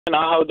And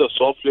I have the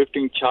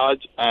shoplifting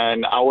charge,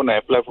 and I want to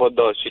apply for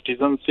the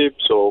citizenship.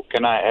 So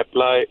can I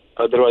apply?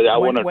 Otherwise, I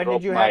want to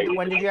drop my.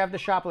 When did you have the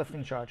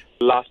shoplifting charge?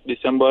 Last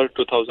December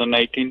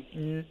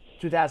 2018.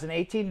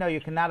 2018? No, you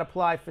cannot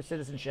apply for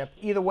citizenship.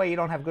 Either way, you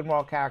don't have good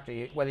moral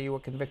character, whether you were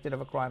convicted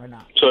of a crime or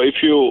not. So if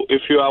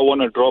I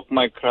want to drop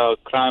my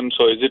crime,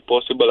 so is it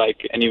possible?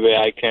 Anyway,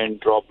 I can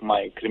drop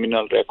my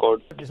criminal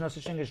record. There's no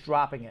such thing as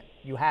dropping it.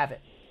 You have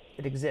it.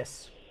 It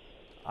exists.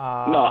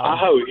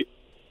 No,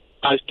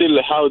 I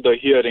still have the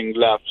hearing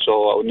left,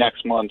 so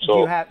next month.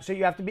 So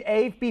you have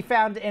to be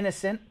found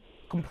innocent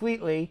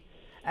completely,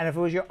 and if it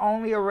was your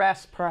only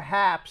arrest,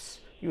 perhaps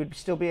you would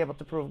still be able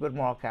to prove good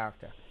moral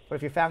character. But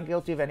if you're found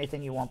guilty of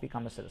anything, you won't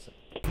become a citizen.